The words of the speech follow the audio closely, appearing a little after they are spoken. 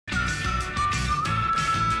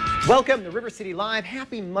Welcome to River City Live.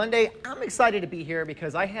 Happy Monday. I'm excited to be here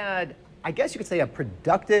because I had, I guess you could say, a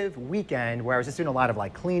productive weekend where I was just doing a lot of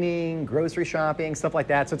like cleaning, grocery shopping, stuff like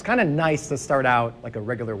that. So it's kind of nice to start out like a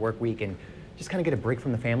regular work week and just kind of get a break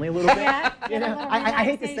from the family a little bit. Yeah, you know, I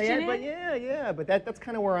hate to say it, but yeah, but that's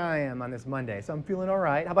kind of where I am on this Monday. So I'm feeling all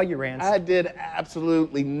right. How about you, Rance? I did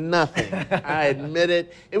absolutely nothing. I admit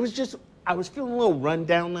it. It was just, I was feeling a little run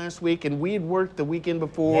down last week, and we had worked the weekend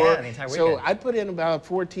before. Yeah, the entire weekend. So I put in about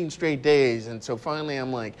 14 straight days, and so finally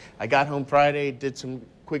I'm like, I got home Friday, did some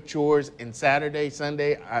quick chores, and Saturday,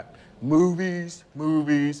 Sunday, movies,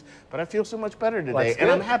 but I feel so much better today, and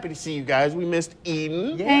I'm happy to see you guys. We missed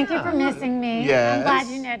Eden. Yeah. Thank you for missing me. Yes. I'm glad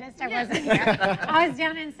you noticed I wasn't here. I was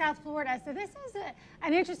down in South Florida, so this is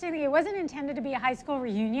an interesting thing. It wasn't intended to be a high school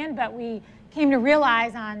reunion, but we came to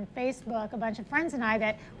realize on Facebook, a bunch of friends and I,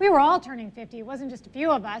 that we were all turning 50. It wasn't just a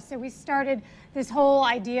few of us, so we started this whole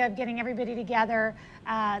idea of getting everybody together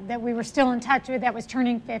that we were still in touch with that was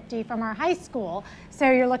turning 50 from our high school.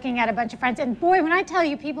 So you're looking at a bunch of friends, and boy, when I tell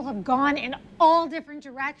you, people have gone in all different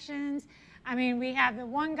directions. I mean, we have the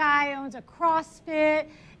one guy owns a CrossFit,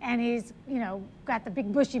 and he's, you know, got the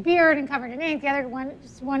big bushy beard and covered in ink. The other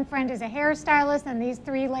one friend is a hairstylist, and these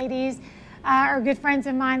three ladies are good friends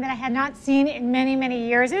of mine that I had not seen in many, many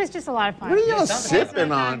years. It was just a lot of fun. What are y'all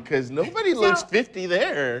sipping on? Because nobody looks 50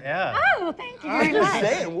 there. Yeah. Oh, well, thank you very I'm much. just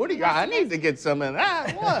saying, what do you got? I need to get some of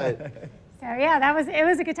that. What? So yeah, it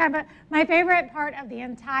was a good time. But my favorite part of the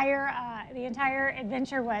entire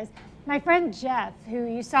adventure was my friend Jeff, who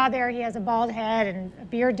you saw there. He has a bald head and a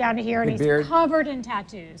beard down to here, and he's covered in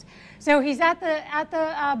tattoos. So he's at the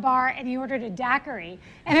bar, and he ordered a daiquiri,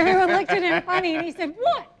 and everyone looked at him funny, and he said,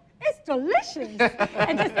 "What? It's delicious."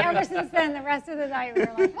 And just ever since then, the rest of the night, we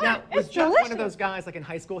were like, "What? Now, was It's Jeff delicious." one of those guys like in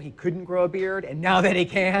high school, he couldn't grow a beard, and now that he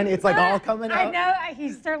can, it's like all coming out? I know,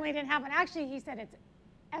 he certainly didn't have one. Actually, he said it's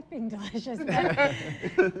effing delicious,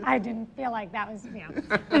 but I didn't feel like that was, you know.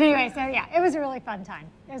 But anyway, so yeah, it was a really fun time.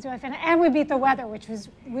 It was really fun. And we beat the weather, which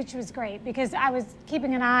was great, because I was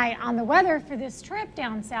keeping an eye on the weather for this trip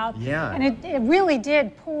down south. Yeah. And it really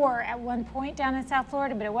did pour at one point down in South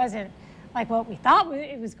Florida, but it wasn't like what we thought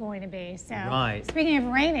it was going to be. So speaking of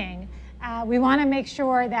raining, we want to make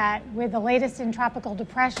sure that with the latest in tropical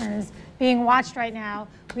depressions being watched right now,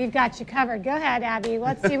 we've got you covered. Go ahead, Abby.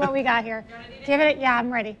 Let's see what we got here. Give it. Yeah,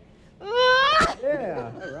 I'm ready.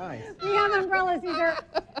 Yeah, all right. We have umbrellas. These are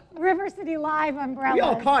River City Live umbrellas. We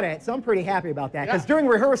all caught it, so I'm pretty happy about that, because during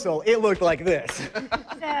rehearsal, it looked like this.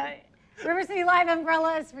 So, River City Live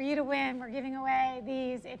umbrellas for you to win. We're giving away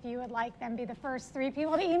these if you would like them. Be the first 3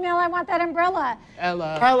 people to email I want that umbrella.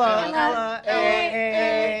 Ella.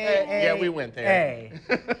 Yeah, we went there.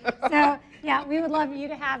 So yeah, we would love you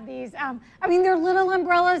to have these. I mean, they're little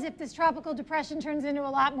umbrellas. If this tropical depression turns into a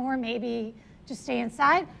lot more, maybe just stay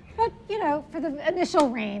inside. But you know, for the initial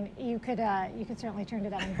rain, you could certainly turn to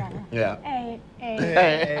that umbrella. Yeah.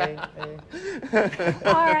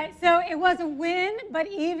 All right, so it was a win, but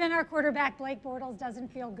even our quarterback Blake Bortles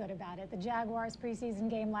doesn't feel good about it. The Jaguars preseason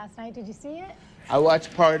game last night. Did you see it? I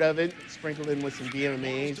watched part of it, sprinkled in with some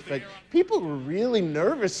DMAs, but people were really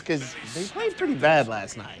nervous because they played pretty bad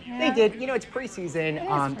last night. Yeah. They did. You know, it's preseason. It is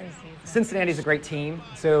preseason. Cincinnati's a great team,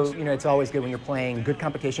 so, you know, it's always good when you're playing good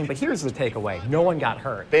competition. But here's the takeaway. No one got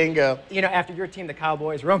hurt. Bingo. You know, after your team, the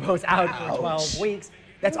Cowboys, Romo's out for 12 weeks.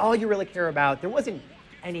 That's all you really care about. There wasn't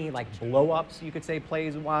any, like, blow-ups, you could say,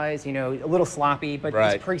 plays-wise. You know, a little sloppy, but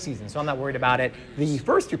it's preseason, so I'm not worried about it. The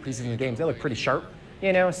first 2 preseason games, they look pretty sharp.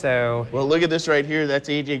 You know, so. Well, look at this right here. That's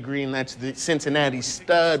A.J. Green. That's the Cincinnati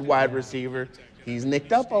stud wide receiver. He's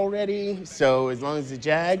nicked up already, so as long as the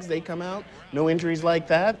Jags, they come out, no injuries like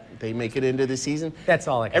that, they make it into the season. That's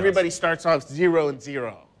all I care. Everybody starts off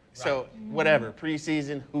 0-0. So whatever,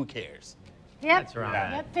 preseason, who cares? Yep. That's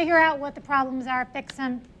right. Yep. Figure out what the problems are, fix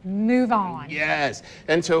them, move on. Yes.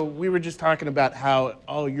 And so we were just talking about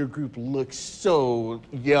how your group looks so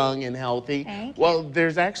young and healthy. Thank you. Well,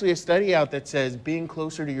 there's actually a study out that says being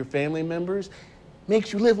closer to your family members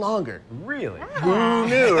makes you live longer. Really? Who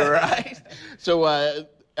knew, right? So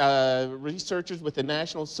researchers with the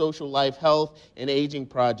National Social Life Health and Aging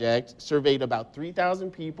Project surveyed about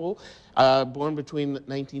 3,000 people born between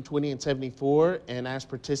 1920 and 74 and asked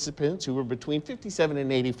participants who were between 57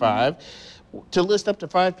 and 85 to list up to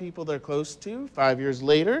 5 people they're close to. 5 years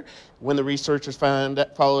later, when the researchers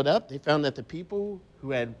followed up, they found that the people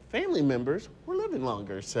who had family members were living living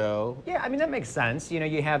longer. So Yeah, I mean, that makes sense. You know,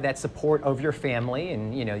 you have that support of your family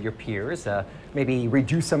and, you know, your peers, maybe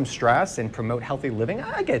reduce some stress and promote healthy living.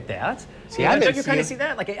 I get that. See, Yeah, I don't didn't you kind of see- see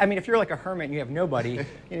that? Like, I mean, if you're like a hermit and you have nobody,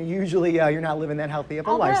 you know, usually you're not living that healthy of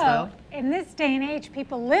a lifestyle. In this day and age,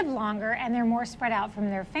 people live longer and they're more spread out from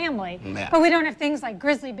their family. Yeah. But we don't have things like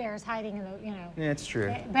grizzly bears hiding in the, you know. Yeah, it's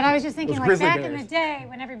true. But I was just thinking, Those like grizzly back in bears. the day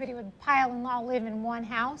when everybody would pile and all live in one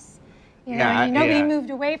house, you know, Yeah, and nobody yeah. moved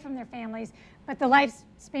away from their families, but the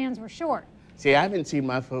lifespans were short. see, I haven't seen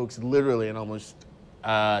my folks literally in almost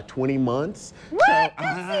 20 months. What? So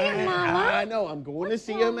Don't see 'em, Mama. I know. I'm going What's to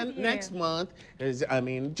see wrong them with you? next month. 'Cause, I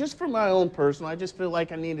mean, just for my own personal, I just feel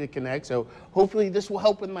like I need to connect. So hopefully this will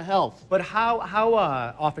help with my health. But how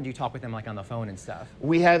often do you talk with them, like on the phone and stuff?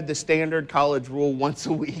 We have the standard college rule once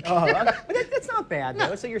a week. But that's not bad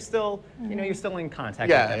though. So you're still, you know, you're still in contact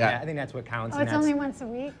Yeah, with them. yeah. I think that's what counts. Oh, and it's that's, only once a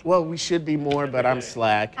week? Well, we should be more, but I'm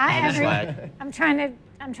slack. I'm slack.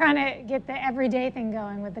 I'm trying to get the everyday thing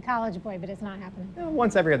going with the college boy, but it's not happening.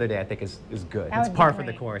 Once every other day, I think is good. That It's would be par for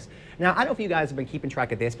the great. course. Now, I don't know if you guys have been keeping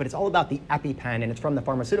track of this, but it's all about the EpiPen, and it's from the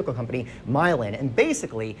pharmaceutical company Mylan. And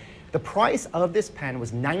basically, the price of this pen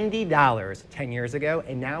was $90 10 years ago,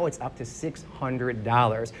 and now it's up to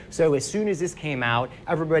 $600. So as soon as this came out,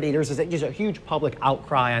 there's just a huge public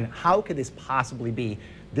outcry on how could this possibly be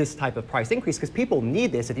this type of price increase, because people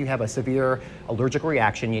need this. If you have a severe allergic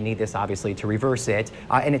reaction, you need this obviously to reverse it,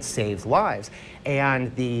 and it saves lives.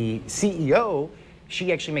 And the CEO,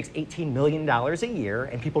 she actually makes $18 million a year,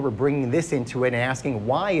 and people were bringing this into it and asking,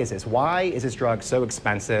 why is this drug so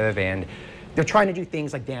expensive? And they're trying to do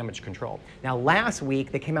things like damage control. Now, last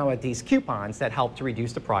week, they came out with these coupons that helped to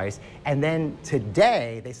reduce the price. And then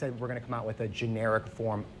today, they said we're going to come out with a generic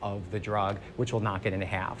form of the drug, which will knock it in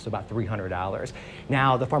half, so about $300.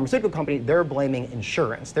 Now, the pharmaceutical company, they're blaming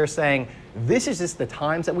insurance. They're saying, this is just the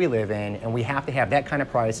times that we live in, and we have to have that kind of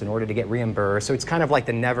price in order to get reimbursed. So it's kind of like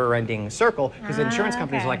the never-ending circle, because the insurance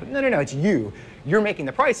companies are like, no, it's you. You're making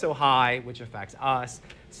the price so high, which affects us.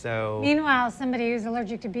 So Meanwhile, somebody who's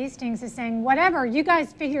allergic to bee stings is saying, whatever, you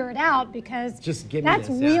guys figure it out, because Just give me that's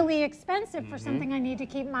this, yeah. really expensive for something I need to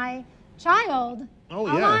keep my child Oh,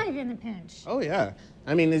 yeah. alive in a pinch. Oh yeah.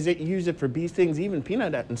 I mean, use it for bee stings, even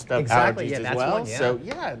peanut and stuff, exactly, allergies yeah, as that's well. one, yeah. So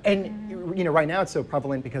yeah. And you know, right now it's so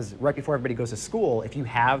prevalent because right before everybody goes to school, if you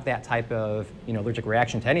have that type of allergic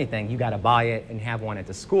reaction to anything, you got to buy it and have one at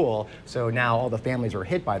the school. So now all the families are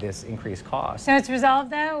hit by this increased cost. So it's resolved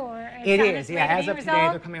though, or it's It on is, its way yeah. to As being of today,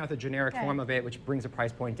 resolved? they're coming out with a generic Okay. form of it, which brings the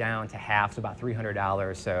price point down to half, so about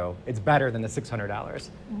 $300. So it's better than the $600.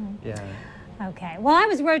 Yeah. Okay. Well, I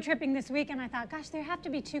was road tripping this week, and I thought, gosh, there have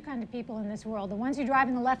to be two kinds of people in this world: the ones who drive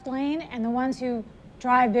in the left lane, and the ones who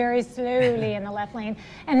drive very slowly in the left lane,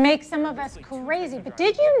 and make some of us crazy. But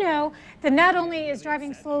did you know that not only is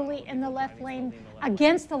driving slowly in the left lane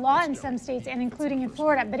against the law in some states, and including in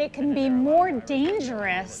Florida, but it can be more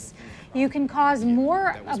dangerous? You can cause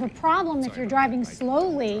more of a problem if you're driving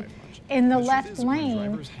slowly in the left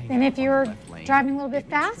lane than if you're driving a little bit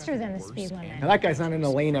faster than the speed limit. Now that guy's not in the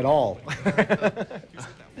lane at all.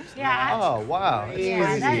 Yeah. Oh, wow. That's Yeah,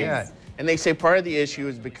 crazy. that Yeah. is- And they say part of the issue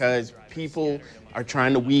is because people are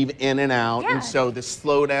trying to weave in and out, Yeah. and so the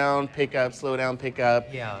slow down, pick up, slow down, pick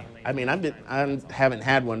up. Yeah. I mean, I haven't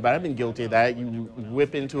had one, but I've been guilty of that. You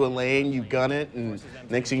whip into a lane, you gun it, and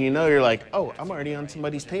next thing you know, you're like, oh, I'm already on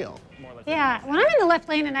somebody's tail. Yeah, when I'm in the left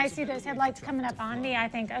lane and I see those headlights coming up on me, I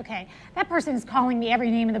think, okay, that person is calling me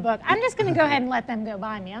every name in the book. I'm just going to go ahead and let them go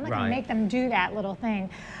by me. I'm not going Right. to make them do that little thing.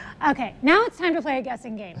 Okay, now it's time to play a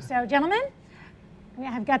guessing game. So, gentlemen,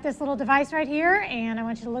 I've got this little device right here, and I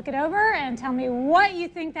want you to look it over and tell me what you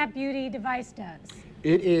think that beauty device does.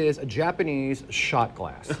 It is a Japanese shot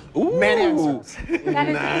glass. Ooh. Man answers. That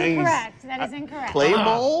is Nice. incorrect. That is incorrect. Play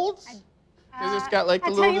molds? Because it's got like a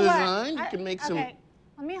I'll little tell you what, design. You can make some. Okay,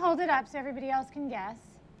 let me hold it up so everybody else can guess.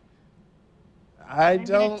 I I'm gonna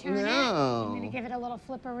don't turn it. I'm know. going to give it a little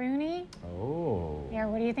flipperoonie. Oh. There,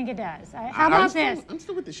 what do you think it does? How I'm about still- this? I'm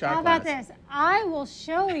still with the shot How about glass. this? I will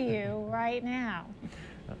show you right now.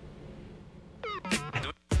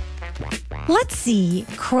 Let's see.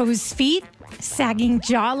 Crow's feet, sagging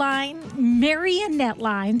jawline, marionette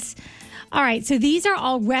lines. All right, so these are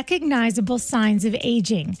all recognizable signs of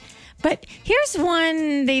aging. But here's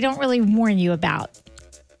one they don't really warn you about.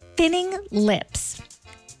 Thinning lips.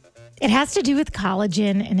 It has to do with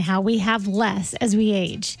collagen and how we have less as we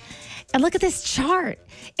age. And look at this chart.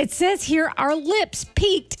 It says here our lips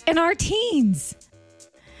peaked in our teens.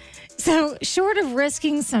 So, short of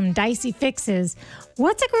risking some dicey fixes,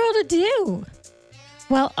 what's a girl to do?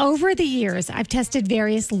 Well, over the years, I've tested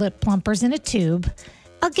various lip plumpers in a tube.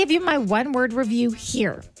 I'll give you my one-word review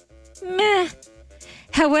here. Meh.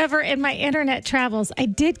 However, in my internet travels, I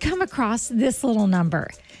did come across this little number.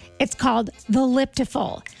 It's called the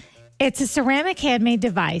Liptiful. It's a ceramic handmade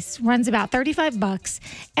device, runs about $35,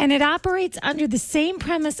 and it operates under the same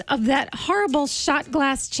premise of that horrible shot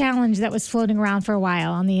glass challenge that was floating around for a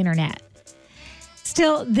while on the internet.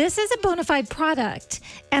 Still, this is a bona fide product,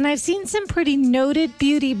 and I've seen some pretty noted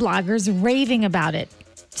beauty bloggers raving about it.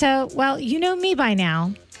 So, well, you know me by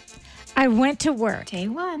now. I went to work. Day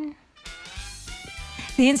one.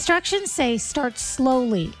 The instructions say start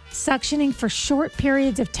slowly, suctioning for short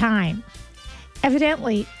periods of time.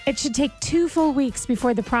 Evidently, it should take 2 full weeks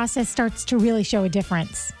before the process starts to really show a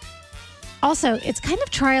difference. Also, it's kind of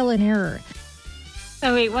trial and error.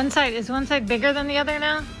 Oh, wait, is one side bigger than the other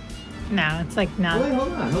now? No, it's like not. Wait,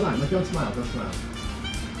 hold on. Like, don't smile.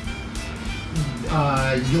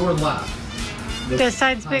 Your left. This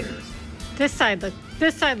side's big. This side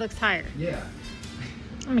looks higher. Yeah.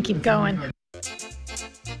 I'm gonna keep going.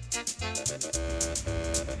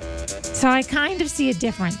 So I kind of see a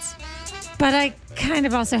difference, but I kind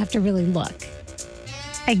of also have to really look.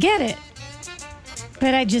 I get it,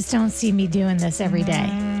 but I just don't see me doing this every day.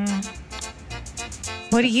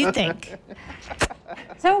 What do you think?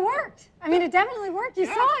 So it worked. I mean, it definitely worked. You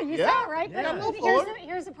saw it, right? Yeah, But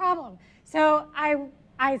here's the problem. So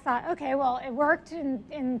I thought, okay, well, it worked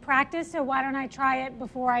in practice, so why don't I try it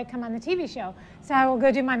before I come on the TV show? So I will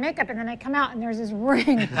go do my makeup, and then I come out, and there's this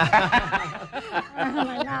ring around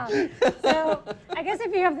my mouth. So I guess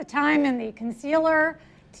if you have the time and the concealer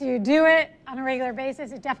to do it on a regular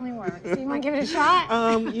basis, it definitely works. So you want to give it a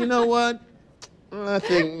shot? You know what? I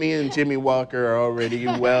think me and Jimmy Walker are already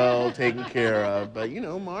well taken care of. But you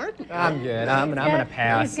know, Mark, I'm good. I'm gonna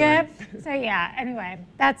pass. He's good. So yeah. Anyway,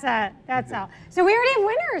 that's all. So we already have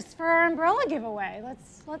winners for our umbrella giveaway.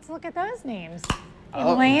 Let's look at those names.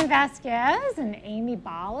 Elaine Vasquez and Amy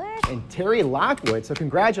Bollick. And Terry Lockwood. So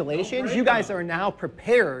congratulations. You guys are now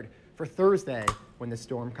prepared for Thursday when the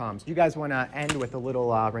storm comes. Do you guys want to end with a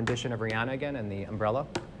little rendition of Rihanna again and the umbrella?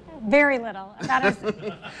 Very little. About us.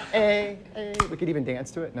 Hey, we could even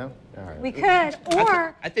dance to it, no? All right. We could,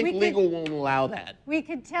 or I think legal won't allow that. we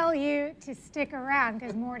could tell you to stick around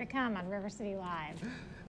because more to come on River City Live.